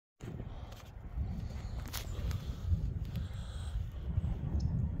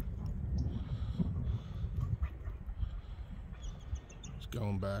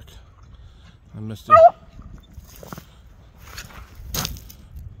going back. I missed it.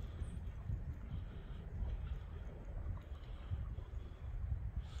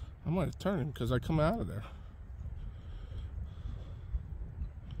 I might have turned him because I come out of there.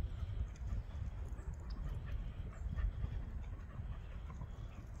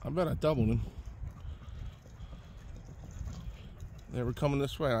 I bet I doubled him. They were coming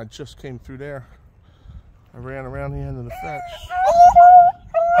this way. I just came through there. I ran around the end of the fence.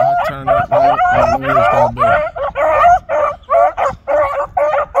 I turned it right where it was going to be.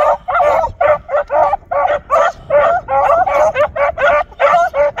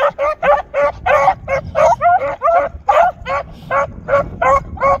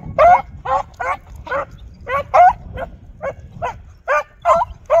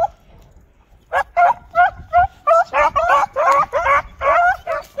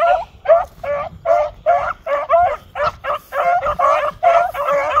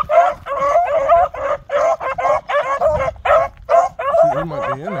 He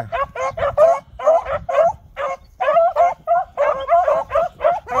might be in there.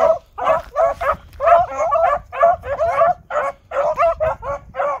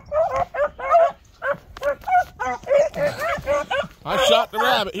 I shot the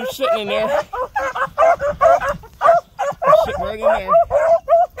rabbit. He's sitting in there. He's sitting right in there.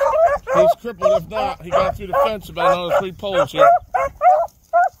 He's crippled if not. He got through the fence about another 3 poles here.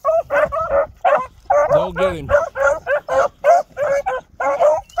 Don't get him.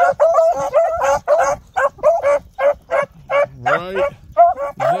 Right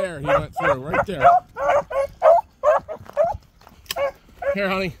there, he went through, right there. Here,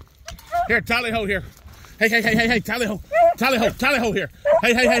 honey. Here, tally-ho here. Hey, hey, hey, hey, hey, tally-ho. Tally-ho, tally-ho here.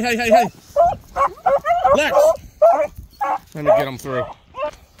 Hey, hey, hey, hey, hey, hey. Lex. Let me get him through.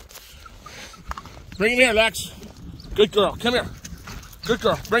 Bring him here, Lex. Good girl, come here. Good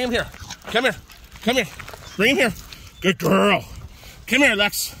girl, bring him here. Come here, come here. Bring him here. Good girl. Come here,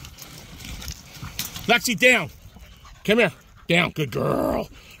 Lex. Lexie, down. Come here. Down. Good girl.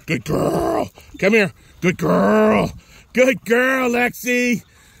 Good girl. Come here. Good girl. Good girl, Lexie.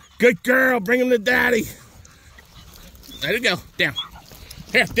 Good girl. Bring him to daddy. Let it go. Down.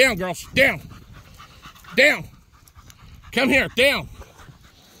 Here. Down, girls. Down. Down. Come here. Down.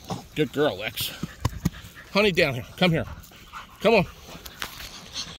 Good girl, Lex. Honey, down here. Come here. Come on.